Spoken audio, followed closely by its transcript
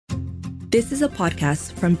This is a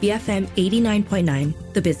podcast from BFM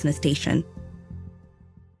 89.9, the business station.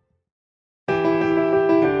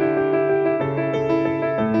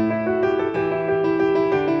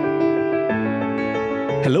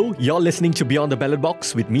 Hello, you're listening to Beyond the Ballot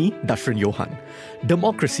Box with me, Dashran Johan.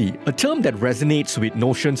 Democracy, a term that resonates with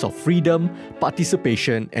notions of freedom,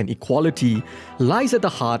 participation, and equality, lies at the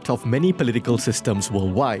heart of many political systems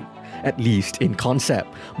worldwide, at least in concept.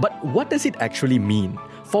 But what does it actually mean?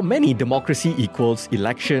 For many, democracy equals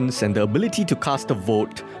elections and the ability to cast a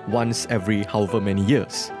vote once every however many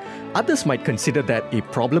years. Others might consider that a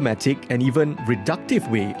problematic and even reductive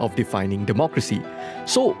way of defining democracy.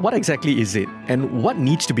 So what exactly is it, and what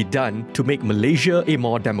needs to be done to make Malaysia a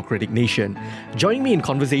more democratic nation? Joining me in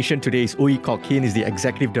conversation today is Ooi Kok Hin. He's the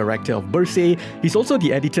Executive Director of Bersih. He's also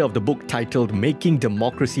the editor of the book titled Making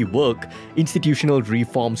Democracy Work, Institutional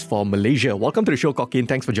Reforms for Malaysia. Welcome to the show, Kok Hin.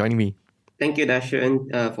 Thanks for joining me. Thank you, Dashan,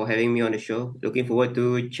 for having me on the show. Looking forward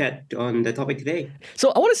to chat on the topic today. So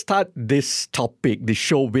I want to start this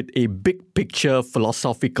show, with a big picture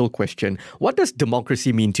philosophical question. What does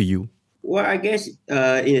democracy mean to you? Well, I guess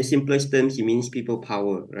in the simplest terms, it means people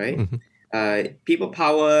power, right? Mm-hmm. People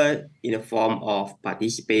power in the form of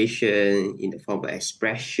participation, in the form of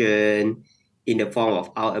expression, in the form of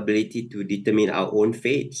our ability to determine our own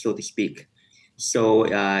fate, so to speak. So,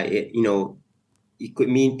 it could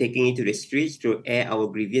mean taking it to the streets to air our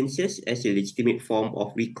grievances as a legitimate form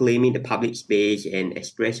of reclaiming the public space and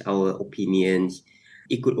express our opinions.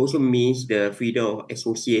 It could also mean the freedom of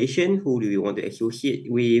association. Who do you want to associate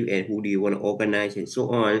with and who do you want to organize and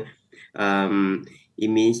so on. It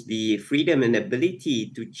means the freedom and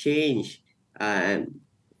ability to change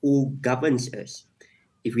who governs us.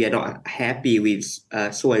 If we are not happy with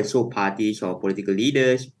so-and-so parties or political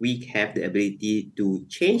leaders, we have the ability to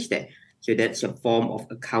change that. So that's a form of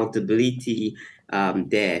accountability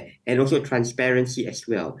there, and also transparency as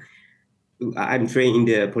well. I'm trained in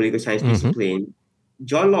the political science discipline.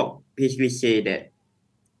 John Locke basically said that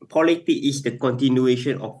politics is the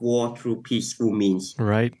continuation of war through peaceful means.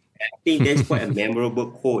 Right. I think that's quite a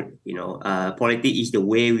memorable quote. Politics is the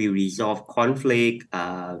way we resolve conflict,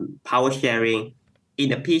 power sharing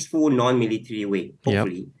in a peaceful, non-military way,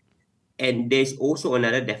 hopefully. Yep. And there's also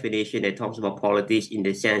another definition that talks about politics in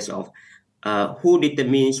the sense of who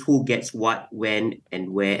determines who gets what, when,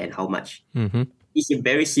 and where, and how much. Mm-hmm. It's a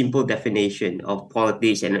very simple definition of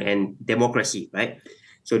politics and democracy, right?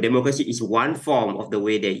 So democracy is one form of the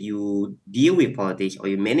way that you deal with politics or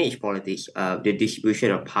you manage politics, the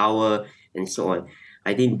distribution of power and so on.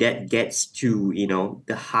 I think that gets to,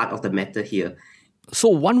 the heart of the matter here. So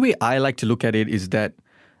one way I like to look at it is that,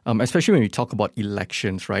 especially when we talk about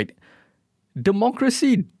elections, right?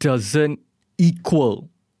 Democracy doesn't equal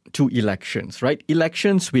to elections, right?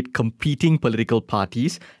 Elections with competing political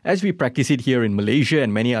parties, as we practice it here in Malaysia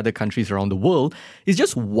and many other countries around the world, is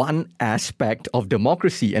just one aspect of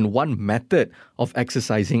democracy and one method of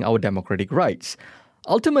exercising our democratic rights.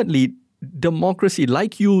 Ultimately, democracy,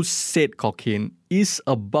 like you said, Kok Hin, is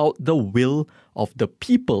about the will of the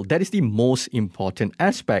people. That is the most important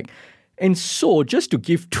aspect. And so, just to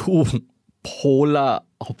give two polar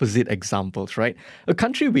opposite examples, right? A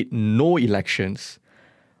country with no elections,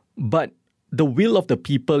 but the will of the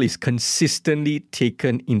people is consistently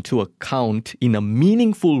taken into account in a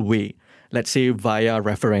meaningful way, let's say via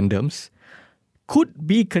referendums, could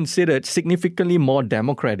be considered significantly more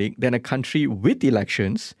democratic than a country with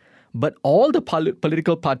elections, but all the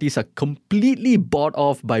political parties are completely bought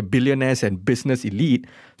off by billionaires and business elite,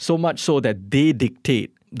 so much so that they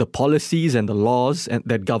dictate the policies and the laws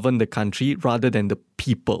that govern the country rather than the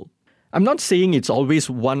people. I'm not saying it's always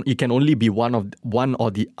one, it can only be one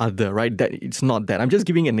or the other, right? That it's not that. I'm just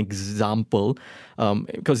giving an example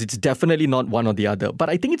because it's definitely not one or the other. But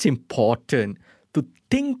I think it's important to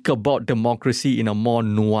think about democracy in a more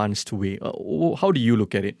nuanced way. How do you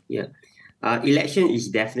look at it? Yeah. Election is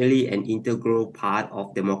definitely an integral part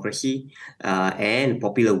of democracy and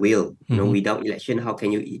popular will. Without election, how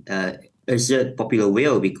can you assert popular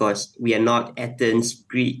will? Because we are not Athens,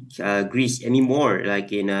 Greece anymore,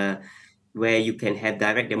 like in where you can have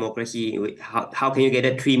direct democracy. How can you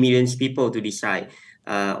get 3 million people to decide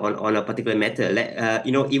on a particular matter?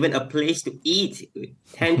 Even a place to eat,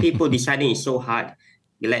 10 people deciding is so hard.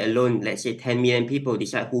 Let alone, let's say, 10 million people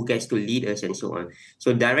decide who gets to lead us and so on.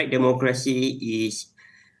 So direct democracy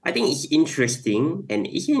I think it's interesting, and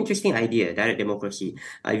it's an interesting idea, direct democracy.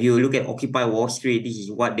 If you look at Occupy Wall Street, this is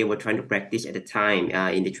what they were trying to practice at the time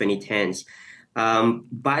in the 2010s.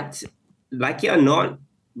 But like it or not,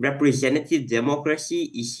 representative democracy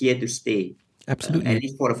is here to stay. Absolutely. At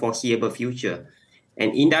least for the foreseeable future.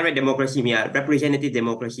 And indirect democracy means representative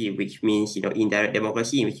democracy, which means, indirect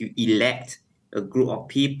democracy in which you elect a group of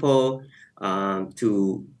people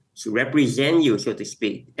to represent you, so to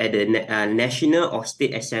speak, at the national or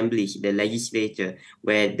state assemblies, the legislature,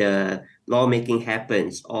 where the lawmaking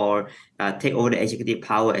happens, or take over the executive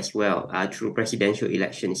power as well through presidential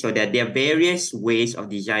elections. So that there are various ways of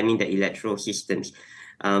designing the electoral systems.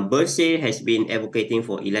 Bersih has been advocating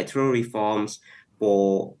for electoral reforms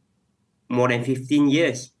for more than 15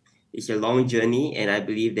 years. It's a long journey, and I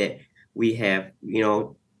believe that we have,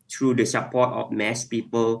 through the support of mass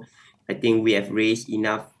people, I think we have raised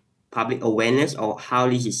enough public awareness of how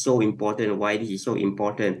this is so important, why this is so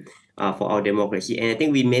important for our democracy. And I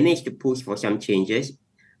think we managed to push for some changes,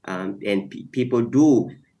 and people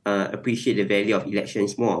do appreciate the value of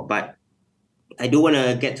elections more. But I do want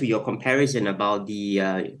to get to your comparison about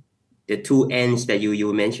the two ends that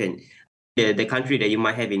you mentioned, the country that you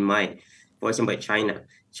might have in mind. For example, China.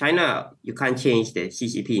 China, you can't change the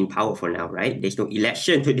CCP in power for now, right? There's no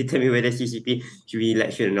election to determine whether CCP should be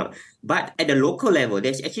election or not. But at the local level,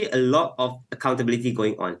 there's actually a lot of accountability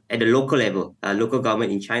going on at the local level, local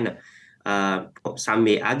government in China. Some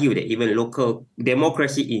may argue that even local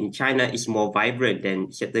democracy in China is more vibrant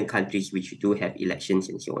than certain countries which do have elections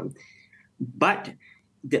and so on. But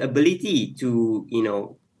the ability to,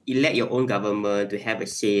 elect your own government, to have a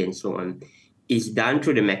say and so on, is done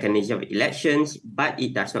through the mechanism of elections, but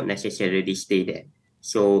it does not necessarily stay there.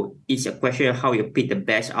 So it's a question of how you pick the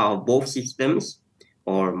best out of both systems,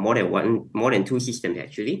 or more than two systems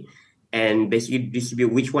actually, and basically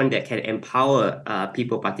distribute which one that can empower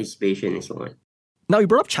people participation and so on. Now, you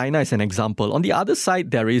brought up China as an example. On the other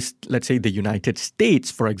side, there is, let's say, the United States,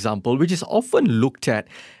 for example, which is often looked at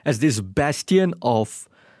as this bastion of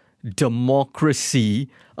democracy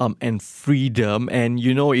and freedom. And,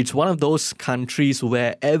 it's one of those countries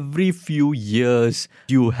where every few years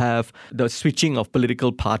you have the switching of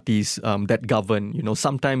political parties that govern.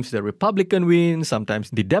 Sometimes the Republican wins, sometimes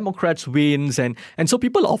the Democrats wins. And so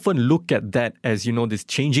people often look at that as, this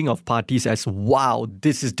changing of parties as, wow,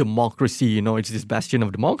 this is democracy. It's this bastion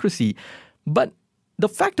of democracy. But the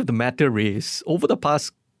fact of the matter is, over the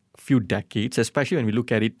past few decades, especially when we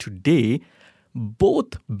look at it today,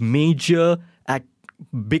 both major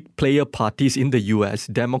big player parties in the US,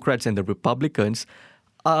 Democrats and the Republicans,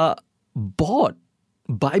 are bought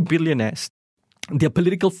by billionaires. Their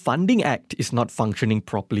political funding act is not functioning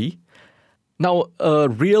properly. Now, a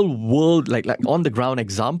real world, like on the ground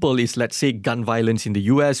example is, let's say, gun violence in the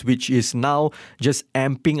US, which is now just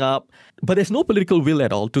amping up. But there's no political will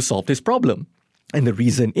at all to solve this problem. And the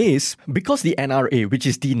reason is because the NRA, which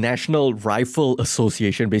is the National Rifle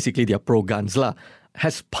Association, basically they are pro-guns,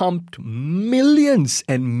 has pumped millions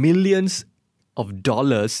and millions of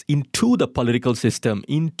dollars into the political system,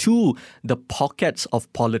 into the pockets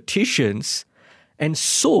of politicians. And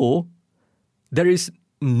so there is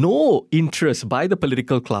no interest by the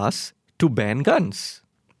political class to ban guns.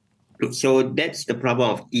 So that's the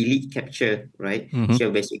problem of elite capture, right? Mm-hmm. So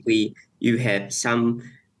basically you have some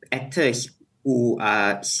actors who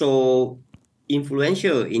are so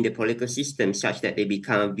influential in the political system such that they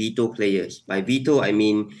become veto players. By veto, I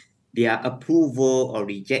mean their approval or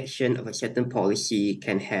rejection of a certain policy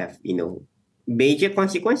can have, major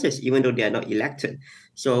consequences, even though they are not elected.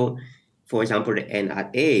 So, for example, the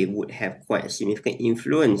NRA would have quite a significant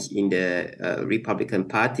influence in the Republican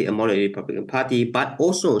Party, among the Republican Party, but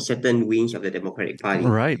also certain wings of the Democratic Party.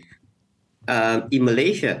 Right. In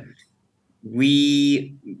Malaysia,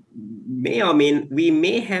 we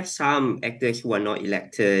may have some actors who are not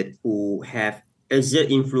elected who have exert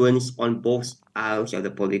influence on both aisles of the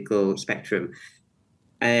political spectrum.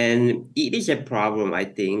 And it is a problem, I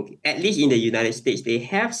think. At least in the United States, they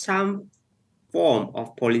have some form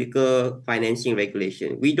of political financing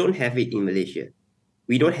regulation. We don't have it in Malaysia.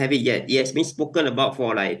 We don't have it yet. It has been spoken about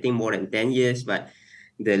for, I think, more than 10 years, but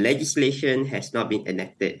the legislation has not been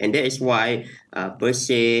enacted. And that is why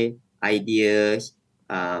Bersih, Ideas,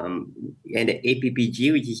 and the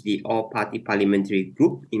APPG, which is the All-Party Parliamentary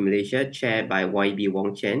Group in Malaysia, chaired by YB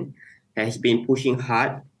Wong Chen, has been pushing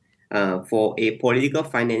hard for a political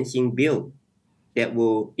financing bill that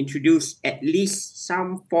will introduce at least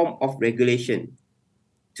some form of regulation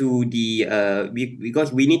to the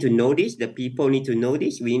because we need to know this, the people need to know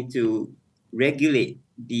this, we need to regulate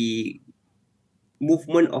the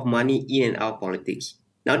movement of money in and out of politics.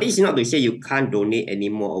 Now, this is not to say you can't donate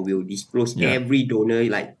anymore or will disclose every donor,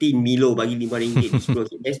 like Tin Milo bagi RM5 disclose.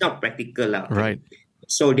 That's not practical. Right.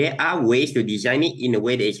 So there are ways to design it in a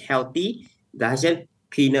way that is healthy, doesn't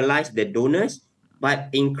penalize the donors, but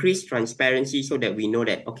increase transparency so that we know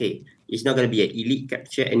that, okay, it's not going to be an elite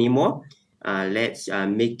capture anymore. Let's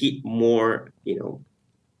make it more,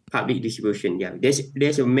 public distribution. Yeah,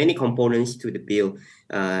 there's many components to the bill.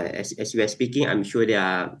 As we are speaking, I'm sure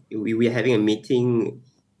we are having a meeting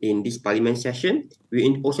in this parliament session.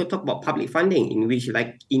 We also talk about public funding, in which,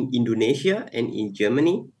 like in Indonesia and in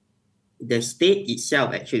Germany, the state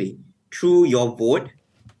itself actually, through your vote,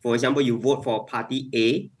 for example, you vote for party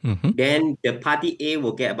A, then the party A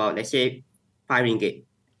will get about, let's say, 5 ringgit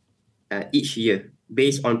each year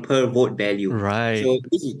based on per vote value. Right. So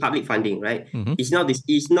this is public funding, right? It's not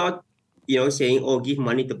saying, oh, give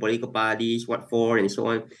money to political parties, what for, and so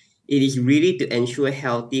on. It is really to ensure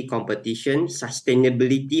healthy competition,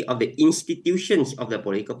 sustainability of the institutions of the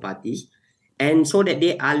political parties, and so that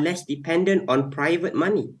they are less dependent on private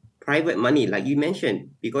money. Private money, like you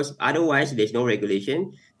mentioned, because otherwise there's no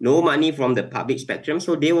regulation, no money from the public spectrum,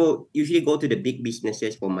 so they will usually go to the big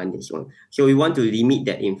businesses for money and so on. So we want to limit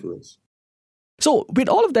that influence. So with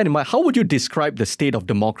all of that in mind, how would you describe the state of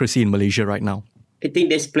democracy in Malaysia right now? I think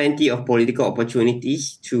there's plenty of political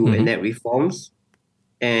opportunities to enact reforms,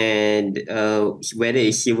 and whether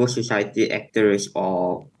it's civil society actors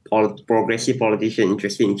or progressive politicians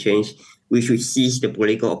interested in change, we should seize the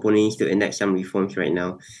political opportunities to enact some reforms right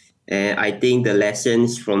now. And I think the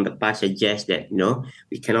lessons from the past suggest that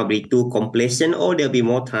we cannot be too complacent. Oh, there'll be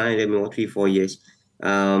more time, there'll be more 3-4 years.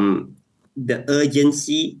 The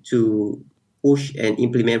urgency to push and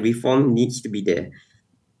implement reform needs to be there.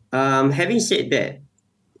 Having said that,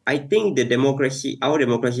 I think our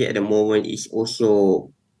democracy at the moment is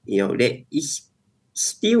also, that is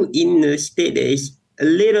still in a state that is a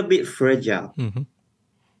little bit fragile.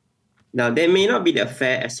 Now, that may not be the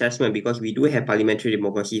fair assessment because we do have parliamentary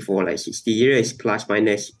democracy for like 60 years, plus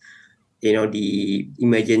minus, the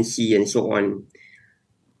emergency and so on.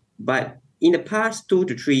 But in the past 2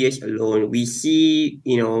 to 3 years alone, we see,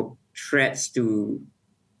 threats to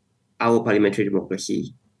our parliamentary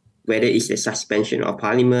democracy, whether it's the suspension of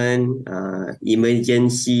parliament,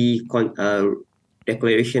 emergency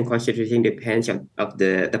declaration constituting the hands of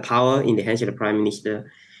the power in the hands of the prime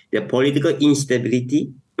minister, the political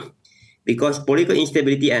instability. Because political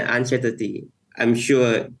instability and uncertainty, I'm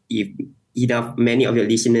sure if many of your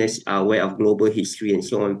listeners are aware of global history and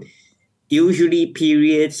so on, usually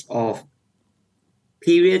periods of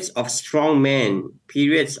strong men,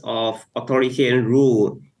 periods of authoritarian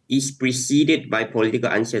rule is preceded by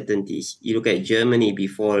political uncertainties. You look at Germany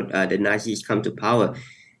before the Nazis come to power.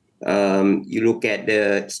 You look at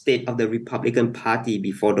the state of the Republican Party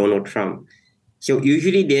before Donald Trump. So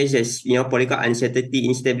usually there's this, political uncertainty,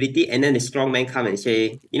 instability, and then the strong men come and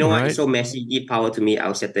say, what, it's so messy, give power to me,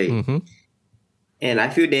 I'll settle it. And I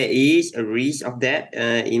feel there is a risk of that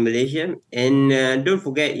in Malaysia. And don't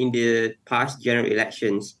forget, in the past general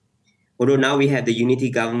elections, although now we have the unity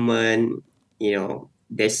government,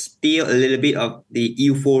 there's still a little bit of the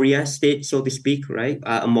euphoria state, so to speak, right,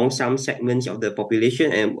 among some segments of the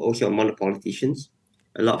population and also among the politicians.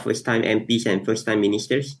 A lot of first-time MPs and first-time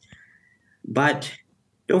ministers. But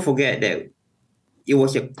don't forget that it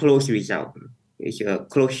was a close result. It's a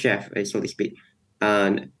close shave, so to speak.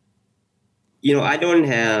 And,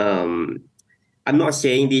 I'm not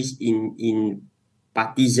saying this in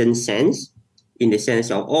partisan sense, in the sense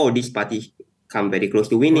of, this party come very close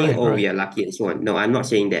to winning, we are lucky and so on. No, I'm not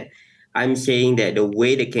saying that. I'm saying that the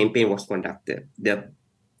way the campaign was conducted, the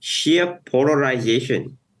sheer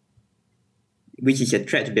polarization, which is a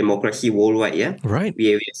threat to democracy worldwide, yeah? Right.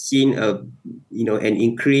 We have seen an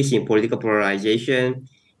increase in political polarization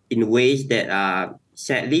in ways that are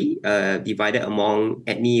sadly divided among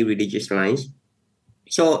ethnic religious lines.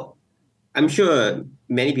 So I'm sure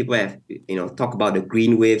many people have, talked about the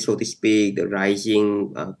green wave, so to speak, the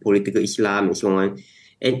rising political Islam and so on.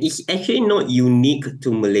 And it's actually not unique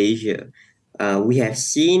to Malaysia. We have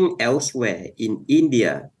seen elsewhere in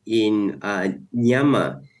India, in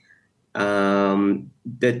Myanmar,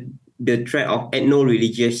 the threat of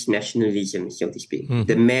ethno-religious nationalism, so to speak,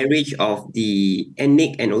 the marriage of the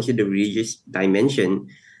ethnic and also the religious dimension,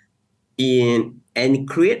 and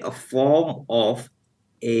create a form of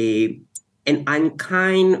an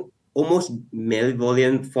unkind, almost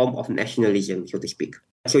malevolent form of nationalism, so to speak.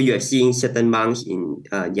 So you are seeing certain monks in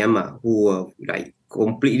Myanmar who are like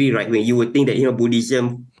completely right-wing. You would think that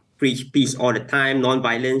Buddhism preach peace all the time,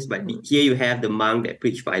 non-violence, but here you have the monk that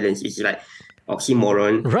preach violence. It's like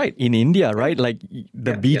oxymoron. Right. In India, right? Like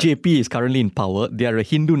the BJP is currently in power. They are a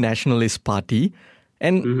Hindu nationalist party.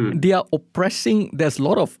 And they are oppressing, there's a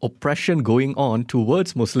lot of oppression going on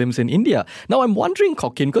towards Muslims in India. Now, I'm wondering,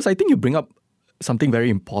 Kokin, because I think you bring up something very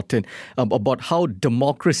important about how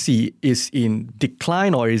democracy is in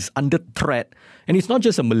decline or is under threat. And it's not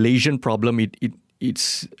just a Malaysian problem.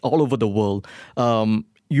 it's all over the world.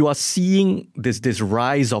 You are seeing this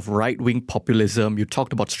rise of right-wing populism. You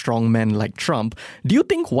talked about strongmen like Trump. Do you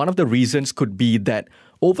think one of the reasons could be that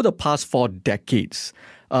over the past 4 decades,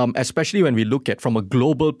 especially when we look at from a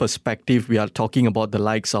global perspective, we are talking about the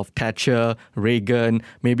likes of Thatcher, Reagan,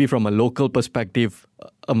 maybe from a local perspective,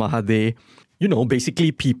 Mahathir,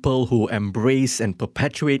 basically people who embrace and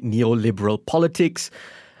perpetuate neoliberal politics,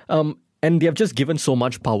 and they have just given so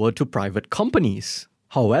much power to private companies.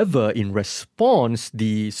 However, in response,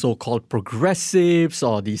 the so-called progressives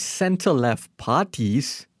or the center-left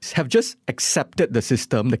parties have just accepted the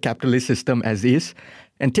system, the capitalist system as is,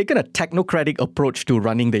 and taken a technocratic approach to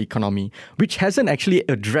running the economy, which hasn't actually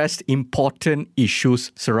addressed important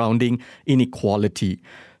issues surrounding inequality.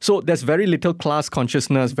 So there's very little class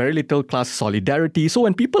consciousness, very little class solidarity. So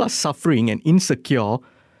when people are suffering and insecure,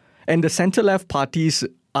 and the center-left parties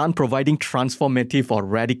aren't providing transformative or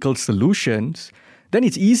radical solutions, then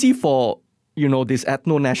it's easy for, these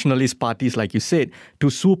ethno-nationalist parties, like you said, to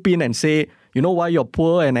swoop in and say, you know why you're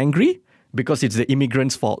poor and angry? Because it's the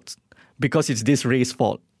immigrants' fault. Because it's this race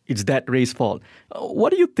fault. It's that race fault.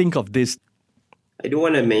 What do you think of this? I do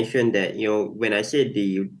want to mention that, when I said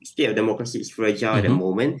the state of democracy is fragile at the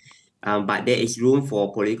moment, but there is room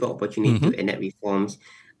for political opportunity to enact reforms.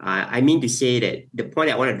 I mean to say that the point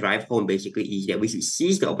I want to drive home basically is that we should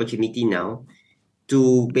seize the opportunity now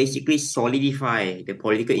to basically solidify the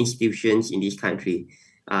political institutions in this country,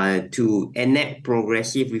 to enact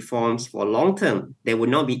progressive reforms for long term that will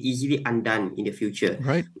not be easily undone in the future.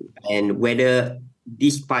 Right. And whether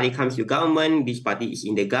this party comes to government, this party is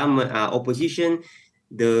in the government opposition,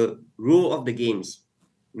 the rule of the games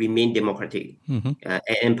remain democratic,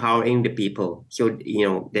 empowering the people. So,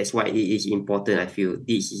 that's why it is important, I feel.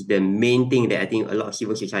 This is the main thing that I think a lot of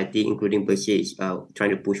civil society, including per se, is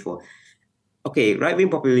trying to push for. Okay,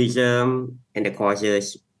 right-wing populism and the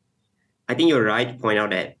causes. I think you're right to point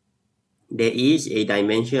out that there is a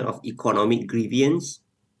dimension of economic grievance,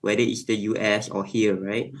 whether it's the US or here,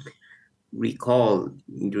 right? Recall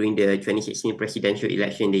during the 2016 presidential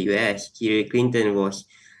election in the US, Hillary Clinton was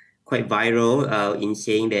quite viral in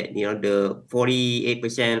saying that, the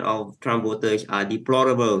 48% of Trump voters are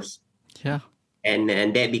deplorables. Yeah. And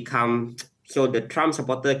that become... So the Trump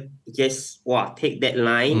supporter just take that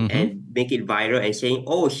line and make it viral and saying,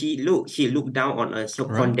 "Oh, she looked down on us, so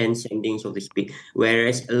condescending, so to speak."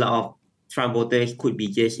 Whereas a lot of Trump voters could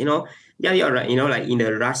be just, yeah, you're right, like in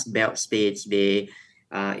the Rust Belt states, they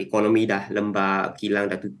economy dah lembab,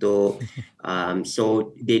 kilang dah tutup,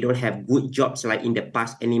 so they don't have good jobs like in the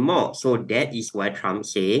past anymore. So that is why Trump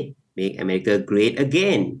say, "Make America great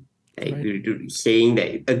again." Saying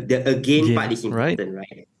that the again part is important,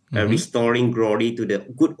 right? Restoring glory to the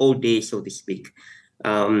good old days, so to speak.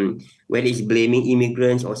 Whether it's blaming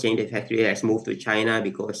immigrants or saying the factory has moved to China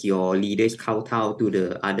because your leaders kowtow to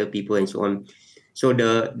the other people and so on. So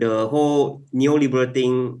the whole neoliberal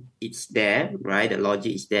thing, it's there, right? The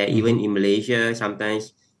logic is there. Even in Malaysia,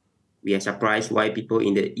 sometimes we are surprised why people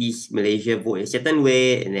in the East Malaysia vote a certain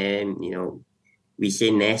way, and then, we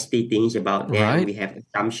say nasty things about them. We have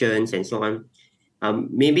assumptions and so on.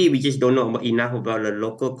 Maybe we just don't know enough about the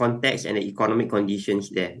local context and the economic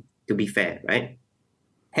conditions there, to be fair, right?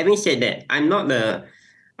 Having said that, I'm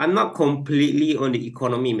not completely on the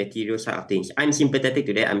economy material side of things. I'm sympathetic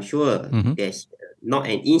to that. I'm sure there's not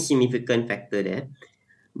an insignificant factor there.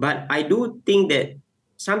 But I do think that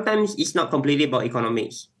sometimes it's not completely about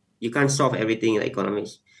economics. You can't solve everything in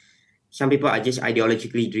economics. Some people are just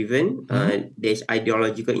ideologically driven. There's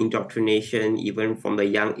ideological indoctrination even from the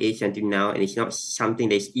young age until now, and it's not something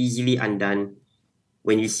that's easily undone.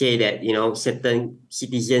 When you say that, certain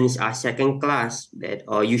citizens are second class, that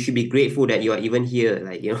or you should be grateful that you are even here,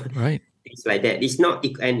 things like that. It's not,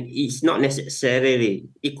 and it's not necessarily.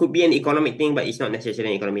 It could be an economic thing, but it's not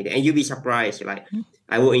necessarily an economic thing. And you'll be surprised.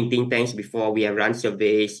 I work in think tanks before. We have run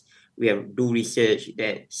surveys. We have do research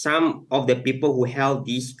that some of the people who held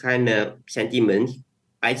these kind of sentiments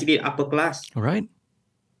are actually upper class. All right.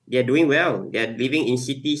 They're doing well. They're living in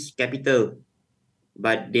cities, capital,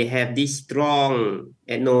 but they have these strong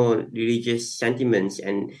ethno-religious sentiments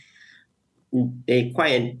and they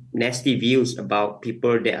quite nasty views about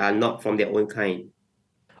people that are not from their own kind.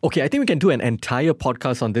 Okay, I think we can do an entire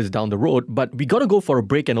podcast on this down the road, but we got to go for a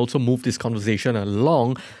break and also move this conversation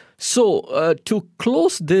along. So to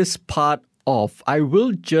close this part off, I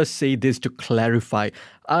will just say this to clarify.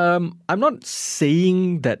 I'm not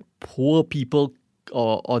saying that poor people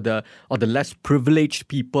or the less privileged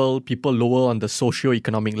people lower on the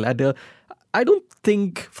socio-economic ladder, I don't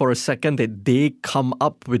think for a second that they come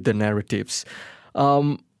up with the narratives.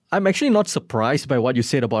 I'm actually not surprised by what you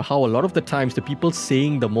said about how a lot of the times the people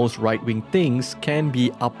saying the most right-wing things can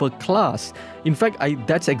be upper class. In fact,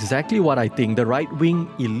 that's exactly what I think. The right-wing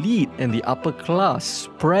elite and the upper class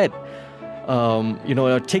spread,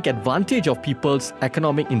 take advantage of people's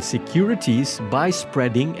economic insecurities by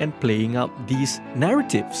spreading and playing up these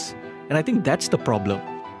narratives. And I think that's the problem.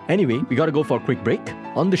 Anyway, we got to go for a quick break.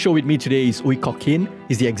 On the show with me today is Ooi Kok Hin.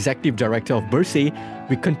 He's the Executive Director of Bersih.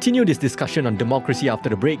 We continue this discussion on democracy after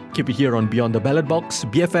the break. Keep it here on Beyond the Ballot Box,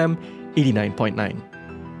 BFM 89.9.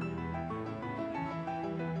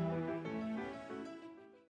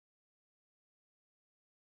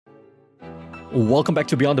 Welcome back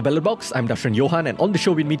to Beyond the Ballot Box. I'm Darshan Johan, and on the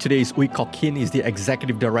show with me today is Ooi Kok Hin. He's the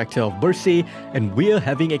Executive Director of Bersih, and we're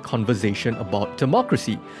having a conversation about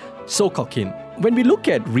democracy. So, Kok Hin, when we look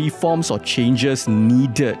at reforms or changes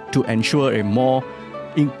needed to ensure a more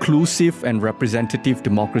inclusive and representative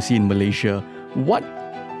democracy in Malaysia, what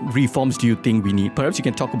reforms do you think we need? Perhaps you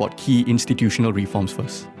can talk about key institutional reforms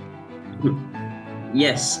first.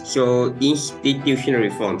 Yes, so institutional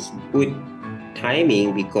reforms. Good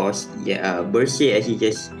timing because Bersih, as you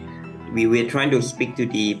just, we were trying to speak to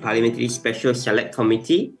the Parliamentary Special Select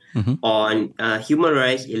Committee on human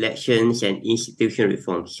rights, elections, and institutional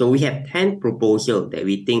reforms. So we have 10 proposals that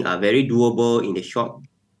we think are very doable in the short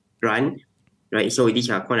run, right? So these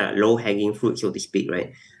are kind of low-hanging fruit, so to speak,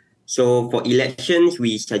 right? So for elections,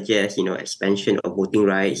 we suggest, expansion of voting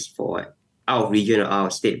rights for our region or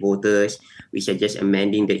our state voters. We suggest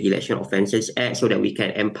amending the Election Offences Act so that we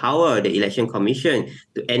can empower the Election Commission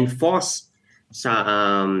to enforce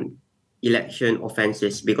some election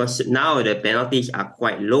offences, because now the penalties are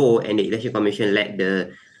quite low and the Election Commission let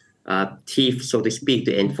the thief, so to speak,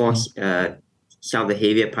 to enforce some of the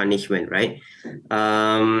heavier punishment, right?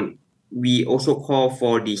 We also call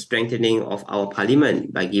for the strengthening of our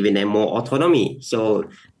parliament by giving them more autonomy. So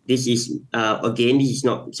this is, this is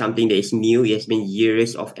not something that is new. It has been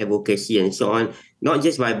years of advocacy and so on, not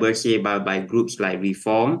just by Bersih, but by groups like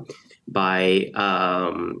Reform, by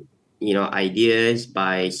ideas,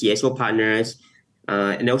 by CSO partners,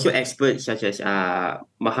 and also experts such as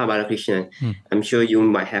Maha Balakrishnan. I'm sure you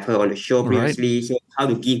might have heard on the show previously. Right. So how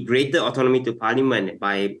to give greater autonomy to Parliament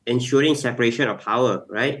by ensuring separation of power,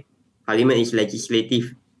 right? Parliament is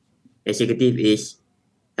legislative, executive is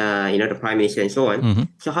the Prime Minister and so on.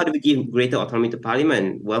 So how do we give greater autonomy to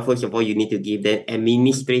Parliament? Well, first of all, you need to give them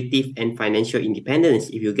administrative and financial independence.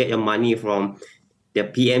 If you get your money from the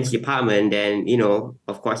PM's department, then,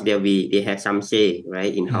 of course, they have some say,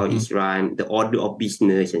 right, in how it's run, the order of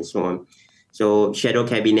business and so on. So shadow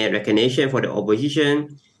cabinet recognition for the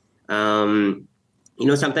opposition.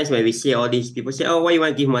 Sometimes when we say all this, people say, oh, why you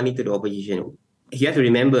want to give money to the opposition? You have to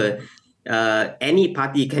remember, any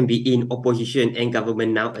party can be in opposition and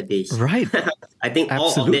government nowadays. Right. I think Absolutely.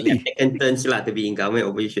 all of them have taken turns to be in government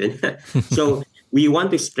opposition. So we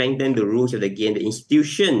want to strengthen the rules of the game, the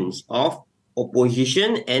institutions of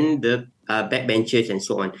opposition and the backbenchers and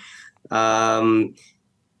so on.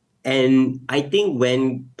 And I think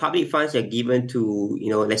when public funds are given to,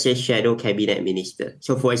 let's say shadow cabinet minister.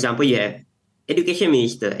 So for example, you have education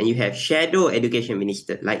minister and you have shadow education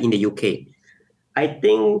minister, like in the UK. I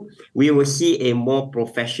think we will see a more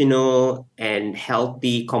professional and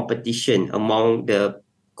healthy competition among the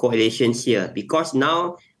coalitions here. Because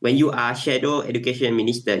now, when you are shadow education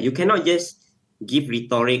minister, you cannot just give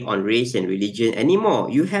rhetoric on race and religion anymore.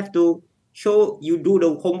 You have to show you do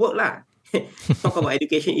the homework lah. Talk about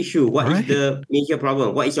education issue. What is the major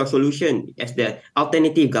problem? What is your solution as the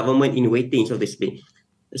alternative government in waiting, so to speak?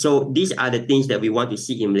 So these are the things that we want to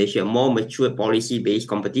see in Malaysia, more mature policy-based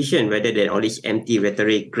competition rather than all this empty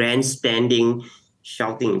rhetoric, grandstanding,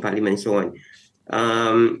 shouting in parliament and so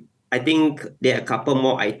on. I think there are a couple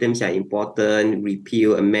more items that are important: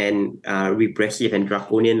 repeal, amend repressive and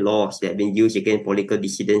draconian laws that have been used against political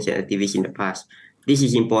dissidents and activists in the past. This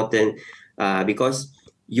is important because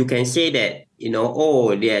you can say that,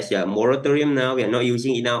 there's a moratorium now, we are not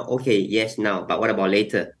using it now. Okay, yes, now, but what about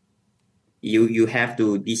later? You have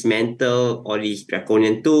to dismantle all these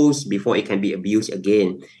draconian tools before it can be abused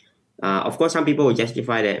again. Of course, some people will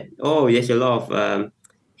justify that, there's a lot of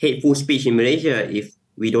hateful speech in Malaysia if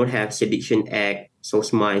we don't have Sedition Act,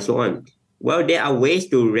 SOSMA, and so on. Well, there are ways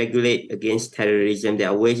to regulate against terrorism. There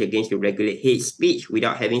are ways to regulate hate speech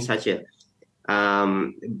without having such a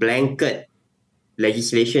blanket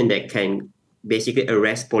legislation that can basically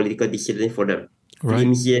arrest political dissidents for the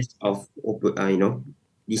flimsiest of,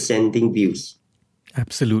 dissenting views.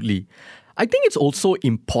 Absolutely. I think it's also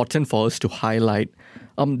important for us to highlight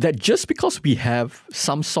that just because we have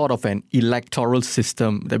some sort of an electoral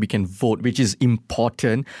system that we can vote, which is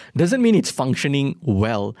important, doesn't mean it's functioning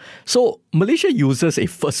well. So Malaysia uses a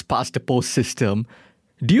first-past-the-post system.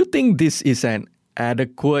 Do you think this is an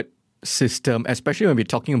adequate system, especially when we're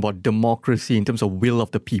talking about democracy in terms of will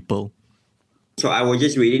of the people? So I was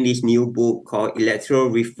just reading this new book called Electoral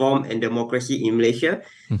Reform and Democracy in Malaysia.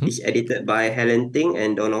 It's edited by Helen Ting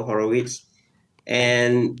and Donald Horowitz.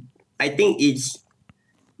 And I think it's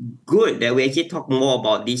good that we actually talk more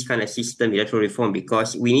about this kind of system, electoral reform,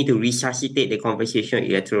 because we need to resuscitate the conversation on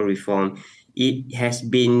electoral reform. It has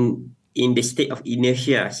been in the state of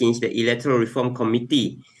inertia since the Electoral Reform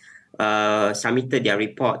Committee submitted their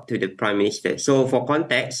report to the Prime Minister. So for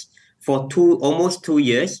context, for almost 2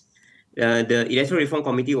 years, the Electoral Reform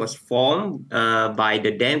Committee was formed by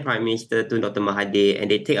the then Prime Minister Tun Dr. Mahathir,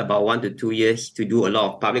 and they take about 1 to 2 years to do a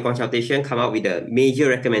lot of public consultation, come up with a major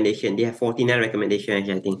recommendation. They have 49 recommendations,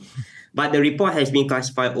 I think. But the report has been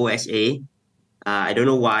classified OSA. I don't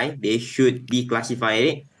know why. They should declassify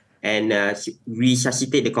it and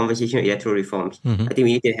resuscitate the conversation on electoral reforms. I think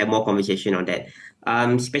we need to have more conversation on that.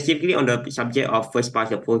 Specifically on the subject of first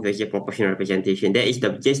past the post versus proportional representation, that is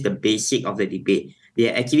just the basic of the debate.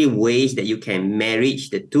 There are actually ways that you can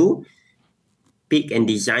marriage the two, pick and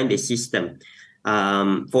design the system.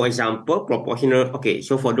 For example, proportional. Okay,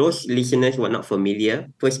 so for those listeners who are not familiar,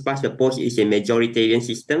 first past the post is a majoritarian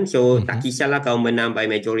system. So tak kisahlah kau menang by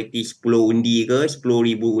majority 10 undi ke,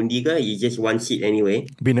 10,000 undi ke, it's just one seat anyway.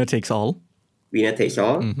 Winner takes all. Winner takes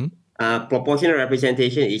all. Proportional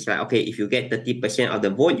representation is like, okay, if you get 30% of the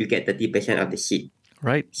vote, you get 30% of the seat.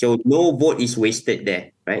 Right. So no vote is wasted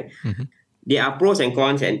there, right? There are pros and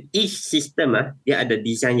cons, and each system, there are the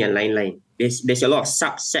design yang lain-lain. There's a lot of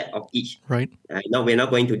subset of each. Right. Now we're not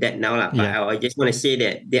going to that now, but I just want to say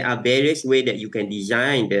that there are various ways that you can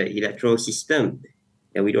design the electoral system,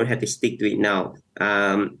 and we don't have to stick to it now.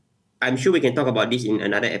 I'm sure we can talk about this in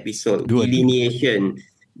another episode. Delineation,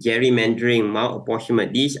 gerrymandering,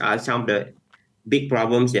 malapportionment. These are some of the big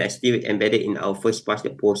problems that are still embedded in our first past the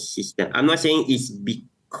post system. I'm not saying it's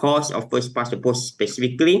because of first past the post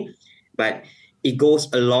specifically, but it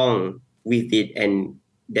goes along with it, and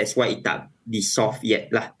that's why it not dissolved yet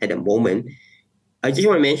lah at the moment. I just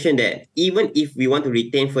want to mention that even if we want to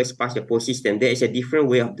retain first past the post system, there is a different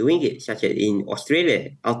way of doing it, such as in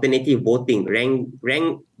Australia, alternative voting,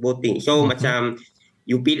 rank voting. So macam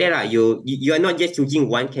you pilih lah, you are not just choosing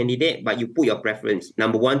one candidate, but you put your preference.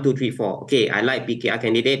 Number 1, 2, 3, 4. Okay, I like PKR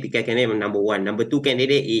candidate number 1. Number 2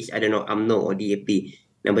 candidate is, I don't know, UMNO or DAP.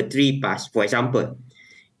 Number 3, PAS, for example.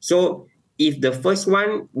 So if the first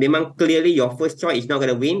one, memang clearly your first choice is not going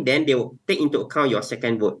to win, then they will take into account your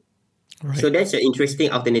second vote. Right. So that's an interesting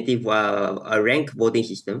alternative rank voting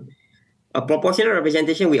system. A proportional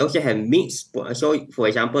representation, we also have mixed. So for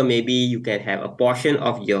example, maybe you can have a portion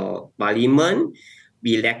of your parliament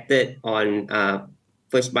be elected on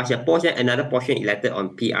first past the post, and another portion elected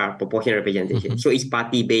on PR, proportional representation. So it's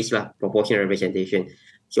party-based proportional representation.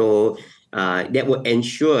 So that will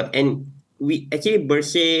ensure, and we actually,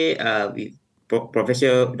 Bersih, with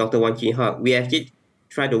Professor Dr. Wan Chin Hak, we actually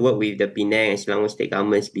tried to work with the Penang and Selangor state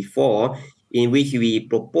governments before, in which we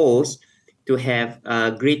propose to have a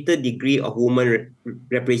greater degree of women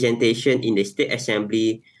representation in the state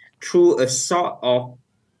assembly through a sort of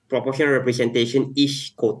proportional representation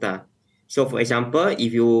each quota. So for example,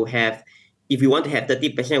 if you want to have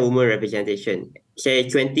 30% women representation, say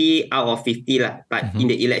 20 out of 50 lah, but in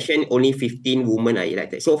the election only 15 women are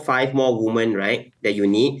elected. So 5 more women, right, that you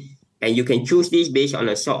need, and you can choose this based on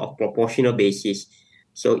a sort of proportional basis.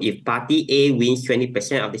 So if party A wins 20%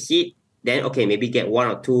 of the seat, then okay, maybe get 1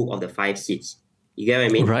 or 2 of the 5 seats. You get what I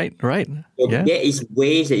mean? Right. So there is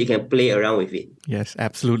ways that you can play around with it. Yes,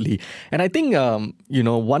 absolutely. And I think,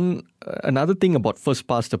 another thing about first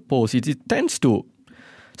past the post is it tends to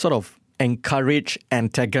sort of encourage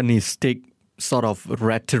antagonistic sort of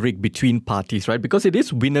rhetoric between parties, right? Because it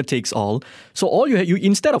is winner takes all. So all you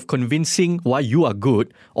instead of convincing why you are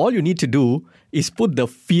good, all you need to do is put the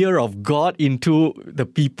fear of God into the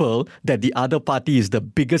people that the other party is the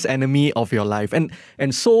biggest enemy of your life. And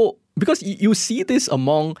so, because you see this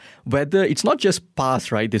among, whether it's not just PAS,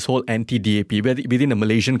 right, this whole anti-DAP, within the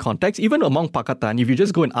Malaysian context, even among Pakatan, if you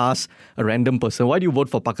just go and ask a random person, why do you vote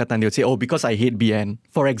for Pakatan? They'll say, oh, because I hate BN,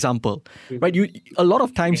 for example. Right? A lot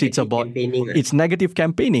of times it's about, it's negative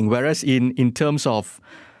campaigning. Whereas in terms of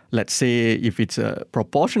let's say if it's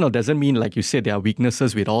proportional, doesn't mean, like you said, there are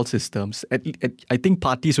weaknesses with all systems. I think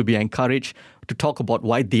parties would be encouraged to talk about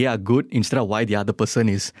why they are good instead of why the other person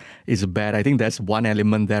is bad. I think that's one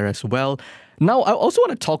element there as well. Now, I also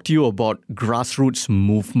want to talk to you about grassroots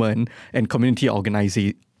movement and community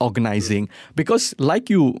organizing, because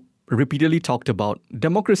like you repeatedly talked about,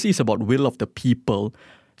 democracy is about will of the people.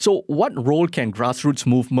 So what role can grassroots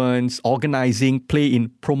movements, organizing play in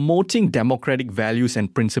promoting democratic values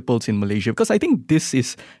and principles in Malaysia? Because I think this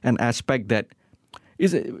is an aspect that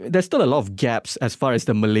there's still a lot of gaps as far as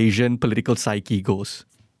the Malaysian political psyche goes.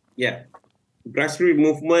 Yeah. Grassroots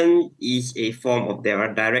movement is a form of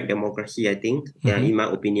direct democracy, I think, in my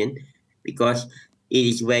opinion, because it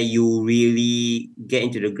is where you really get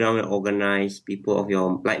into the ground and organize people of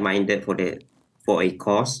your like-minded for a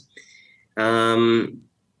cause.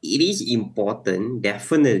 It is important,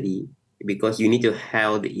 definitely, because you need to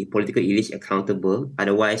hold the political elites accountable.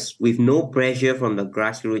 Otherwise, with no pressure from the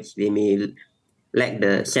grassroots, they may lack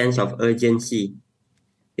the sense of urgency.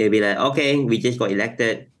 They'll be like, okay, we just got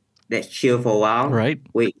elected. Let's chill for a while. Right.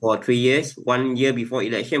 Wait for 3 years. 1 year before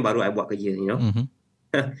election, baru I buat kerja, you know.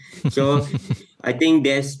 So I think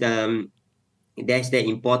that's the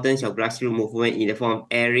importance of grassroots movement in the form of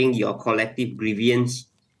airing your collective grievance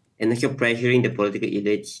and also pressuring the political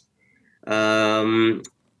elites.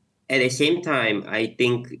 At the same time, I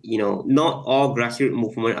think, not all grassroots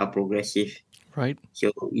movements are progressive. Right.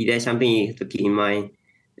 So there's something you have to keep in mind.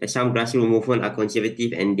 Some grassroots movements are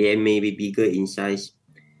conservative and they may be bigger in size.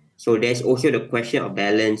 So there's also the question of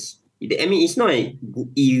balance. I mean, it's not a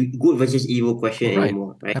good versus evil question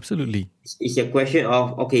anymore, right? Absolutely. It's a question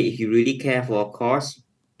of, okay, if you really care for a cause,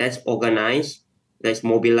 let's organize, let's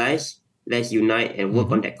mobilize, let's unite and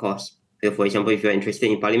work on that cause. So for example, if you're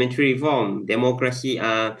interested in parliamentary reform, democracy,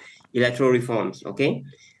 electoral reforms, okay?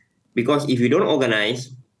 Because if you don't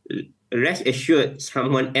organize, rest assured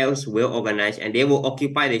someone else will organize and they will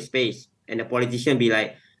occupy the space. And the politician be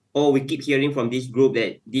like, oh, we keep hearing from this group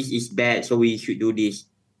that this is bad, so we should do this.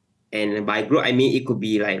 And by group, I mean it could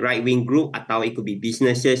be like right-wing group, or it could be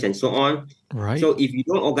businesses and so on. Right. So if you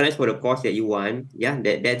don't organize for the cause that you want,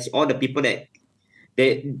 that's all the people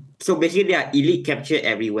so basically they are elite captured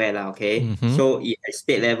everywhere, okay? So at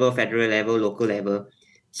state level, federal level, local level.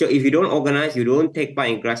 So if you don't organize, you don't take part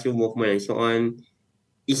in grassroots movement and so on,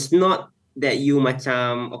 it's not that you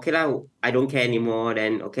macam, okay lah, I don't care anymore,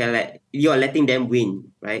 then okay, you're letting them win,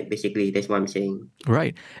 right? Basically, that's what I'm saying.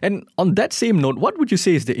 Right. And on that same note, what would you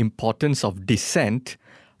say is the importance of dissent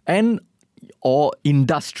or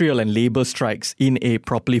industrial and labor strikes in a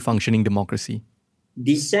properly functioning democracy?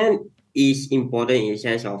 Dissent is important in the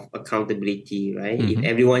sense of accountability, right? If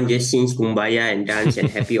everyone just sings kumbaya and dance and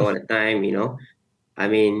happy all the time, I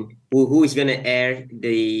mean, who is going to air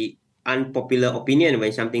the unpopular opinion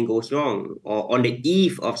when something goes wrong or on the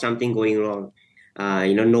eve of something going wrong?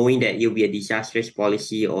 Knowing that it'll be a disastrous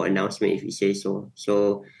policy or announcement if you say so.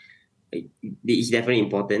 So it's definitely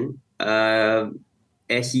important.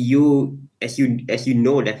 As you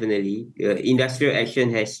know, definitely, industrial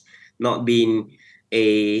action has not been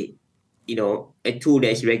a tool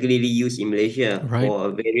that is regularly used in Malaysia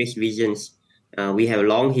for various reasons. We have a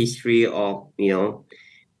long history of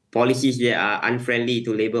policies that are unfriendly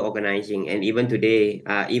to labor organizing, and even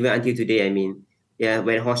until today, I mean,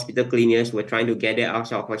 when hospital cleaners were trying to gather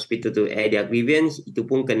outside of hospital to air their grievance, itu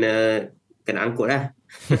pun kena angkut lah.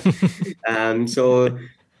 So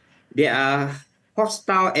there are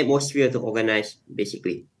hostile atmosphere to organize,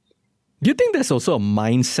 basically. Do you think there's also a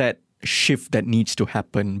mindset shift that needs to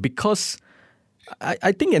happen? Because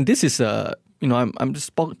I think, and this is I'm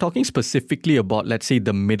just talking specifically about, let's say,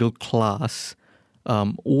 the middle class,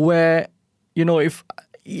 where, if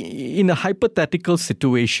in a hypothetical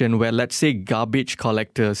situation where, let's say, garbage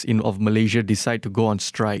collectors of Malaysia decide to go on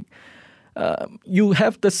strike, you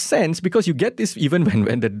have the sense, because you get this even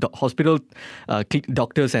when the hospital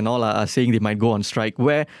doctors and all are saying they might go on strike,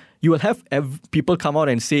 where you will have people come out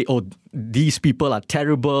and say, oh, these people are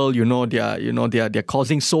terrible, they're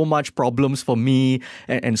causing so much problems for me,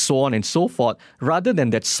 and so on and so forth, rather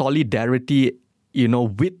than that solidarity,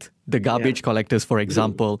 with the garbage collectors, for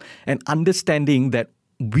example, and understanding that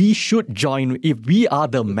we should join, if we are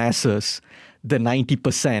the masses, the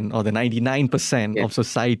 90% or the 99% of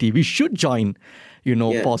society, we should join,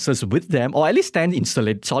 forces with them, or at least stand in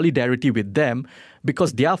solidarity with them,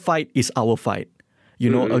 because their fight is our fight,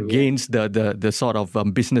 against the sort of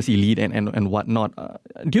business elite and whatnot.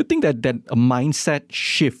 Do you think that a mindset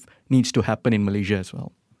shift needs to happen in Malaysia as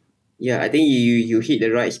well? Yeah, I think you hit the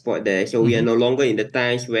right spot there. So we are no longer in the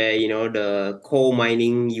times where, the coal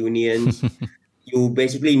mining unions you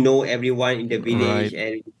basically know everyone in the village,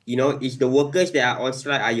 Right. and it's the workers that are on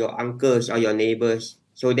strike are your uncles or your neighbors.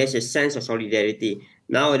 So there's a sense of solidarity.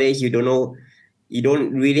 Nowadays, you don't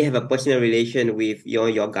really have a personal relation with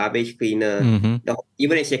your garbage cleaner. Mm-hmm.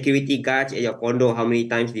 Even a security guards at your condo, how many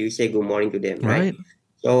times do you say good morning to them, right? Right.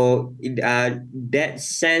 So that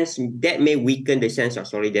sense that may weaken the sense of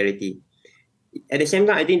solidarity. At the same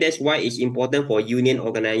time, I think that's why it's important for union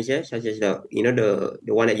organizers, such as the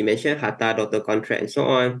one that you mentioned, Hata, Daughter Contract, and so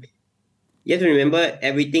on. You have to remember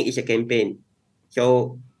everything is a campaign.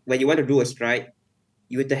 So when you want to do a strike,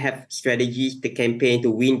 you have to have strategies to campaign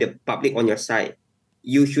to win the public on your side.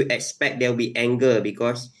 You should expect there will be anger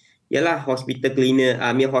because yalah hospital cleaner,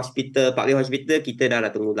 hospital, public hospital kita dah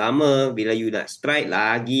tunggu lama, bila you nak strike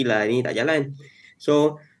lagi lah ni tak jalan.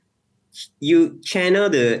 So you channel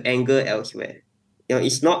the anger elsewhere.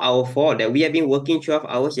 It's not our fault that we have been working 12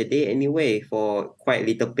 hours a day anyway for quite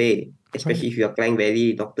little pay, especially Right. if you are Klang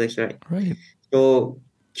Valley doctors, right? Right. So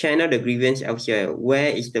channel the grievance elsewhere.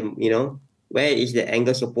 Where is the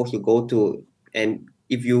anger supposed to go to? And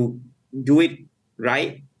if you do it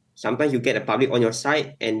right, sometimes you get the public on your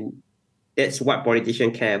side, and that's what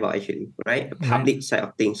politicians care about actually, right? The Right. public side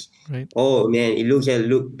of things. Right. Oh man, it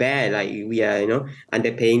look bad, like we are,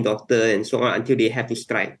 underpaying doctor and so on until they have to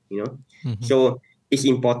strike. Mm-hmm. So it's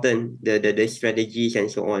important, the strategies and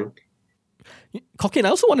so on. Kokin, I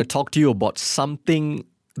also want to talk to you about something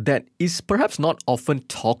that is perhaps not often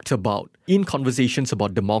talked about in conversations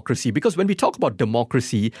about democracy. Because when we talk about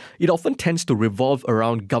democracy, it often tends to revolve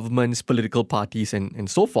around governments, political parties, and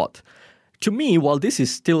so forth. To me, while this is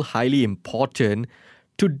still highly important,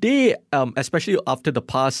 today, especially after the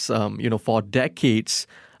past, 4 decades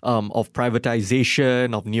of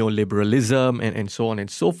privatization, of neoliberalism, and so on and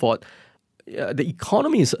so forth, the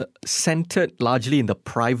economy is centered largely in the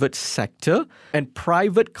private sector, and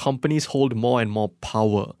private companies hold more and more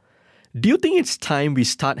power. Do you think it's time we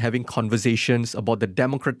start having conversations about the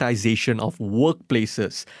democratization of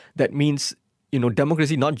workplaces? That means,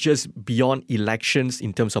 democracy not just beyond elections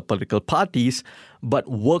in terms of political parties, but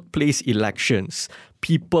workplace elections.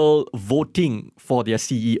 People voting for their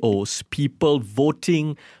CEOs, people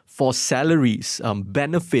voting for salaries,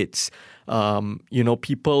 benefits,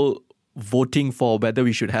 people voting for whether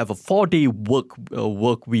we should have a 4-day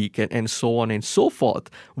work week and so on and so forth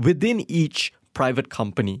within each private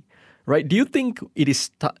company, right? Do you think it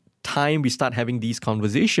is time we start having these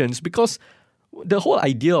conversations? Because the whole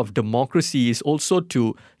idea of democracy is also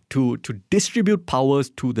to distribute powers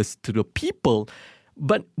to the people.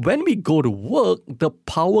 But when we go to work, the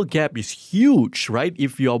power gap is huge, right?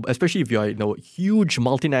 Especially if you're in a huge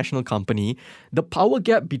multinational company, the power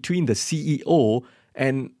gap between the CEO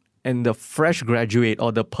and the fresh graduate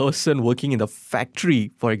or the person working in the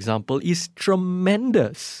factory, for example, is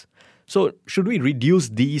tremendous. So should we reduce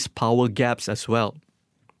these power gaps as well?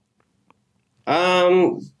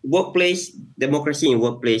 Workplace democracy in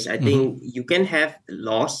workplace. I think you can have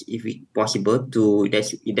laws if it's possible to.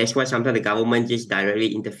 That's why sometimes the government just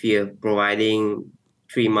directly interfere, providing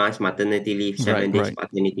 3 months maternity leave, 7 days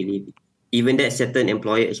paternity leave. Even that certain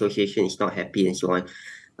employer association is not happy and so on.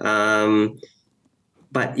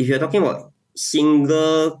 But if you're talking about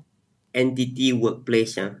single entity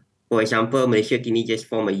workplace, for example, Malaysia kini just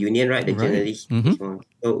form a union, right? The journalists.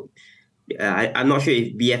 So I'm not sure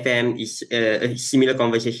if BFM is a similar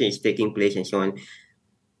conversation is taking place and so on.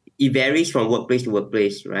 It varies from workplace to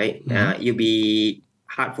workplace, right? It'll be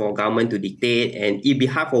hard for government to dictate, and it'll be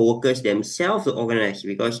hard for workers themselves to organize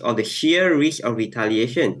because of the sheer risk of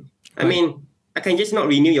retaliation. I mean, I can just not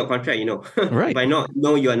renew your contract, Right. if I know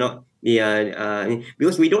you are not.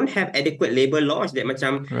 Because we don't have adequate labor laws that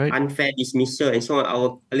macam unfair dismissal and so on.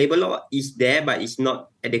 Our labor law is there, but it's not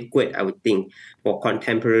adequate, I would think, for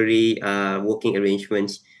contemporary working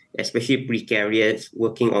arrangements, especially precarious,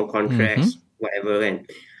 working on contracts, whatever. And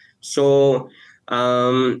so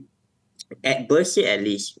at Bercy, at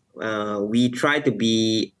least, we try to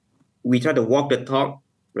walk the talk,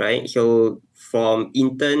 right? So from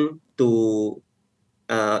intern to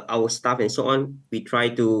our staff and so on, we try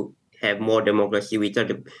to have more democracy. We try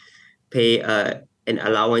to pay an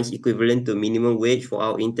allowance equivalent to minimum wage for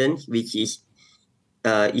our interns, which is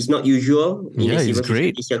not usual in the civil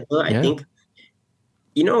society circle. I think,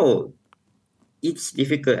 it's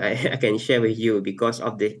difficult. I can share with you because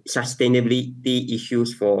of the sustainability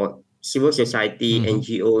issues for civil society,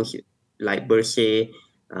 NGOs like Berse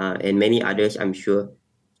and many others, I'm sure.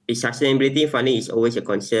 The sustainability funding is always a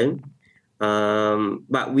concern.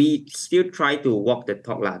 But we still try to walk the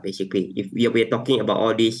talk, basically. If we're talking about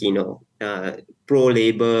all this,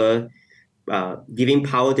 pro-labor, giving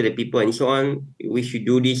power to the people and so on, we should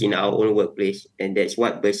do this in our own workplace. And that's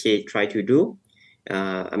what Bersih try to do.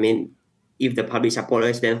 I mean, if the public support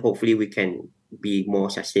us, then hopefully we can be more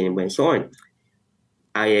sustainable and so on.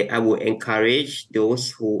 I would encourage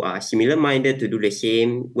those who are similar-minded to do the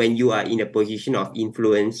same. When you are in a position of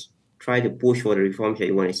influence, try to push for the reforms that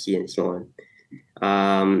you want to see and so on.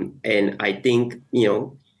 And I think,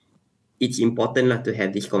 it's important to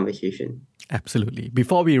have this conversation. Absolutely.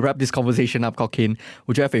 Before we wrap this conversation up, Kok Kin,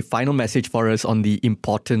 would you have a final message for us on the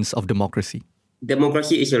importance of democracy?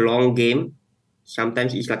 Democracy is a long game.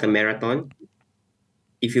 Sometimes it's like a marathon.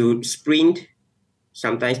 If you sprint,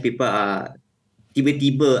 sometimes people are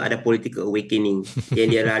tiba-tiba ada political awakening. Then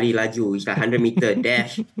dia lari laju. It's like 100-meter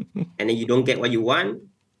dash. And then you don't get what you want.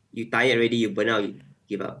 You tired already, you burn out, you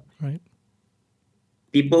give up. Right.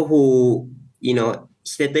 People who,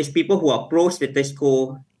 people who are pro-status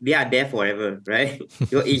quo, they are there forever, right?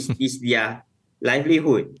 It's their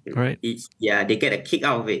livelihood. Right. They get a kick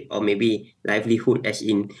out of it. Or maybe livelihood as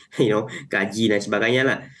in, gaji dan sebagainya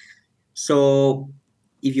lah. So,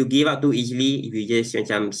 if you give up too easily, if you just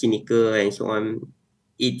macam cynical and so on,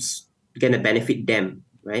 it's going to benefit them,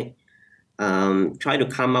 right? Try to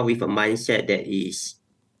come up with a mindset that is,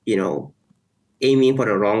 aiming for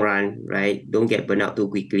the long run, right? Don't get burned out too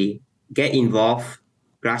quickly. Get involved,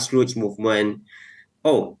 grassroots movement.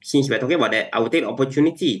 Oh, since we're talking about that, I will take the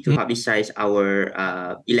opportunity to publicize our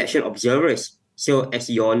election observers. So as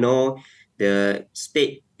you all know, the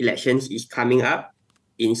state elections is coming up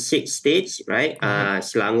in 6 states, right?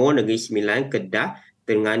 Selangor, Negeri Sembilan, Kedah,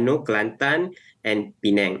 Terengganu, Kelantan, and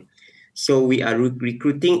Penang. So we are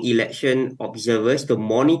recruiting election observers to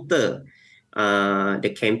monitor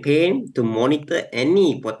the campaign, to monitor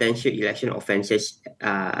any potential election offences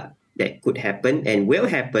that could happen and will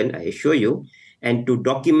happen, I assure you, and to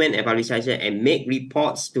document and publicize it and make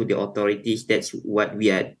reports to the authorities. That's what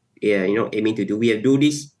we are, aiming to do. We have do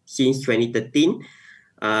this since 2013.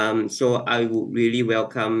 So I would really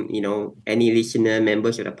welcome, any listener,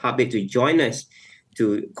 members of the public to join us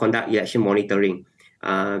to conduct election monitoring.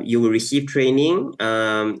 You will receive training,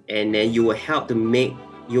 and then you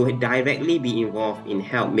will directly be involved in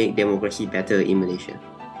help make democracy better in Malaysia.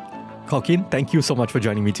 Kok Kin, thank you so much for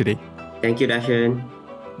joining me today. Thank you, Darshan.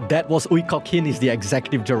 That was Ooi Kok Kin, is the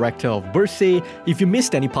Executive Director of Bersih. If you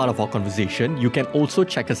missed any part of our conversation, you can also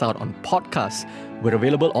check us out on podcasts. We're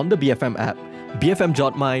available on the BFM app,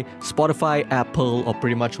 BFM.my, Spotify, Apple, or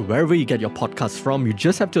pretty much wherever you get your podcasts from. You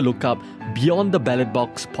just have to look up Beyond the Ballot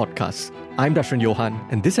Box Podcast. I'm Darshan Johan,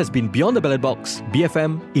 and this has been Beyond the Ballot Box,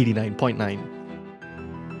 BFM 89.9.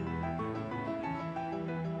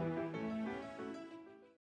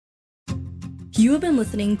 You have been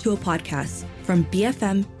listening to a podcast from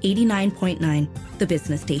BFM 89.9, the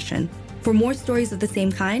business station. For more stories of the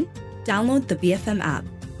same kind, download the BFM app.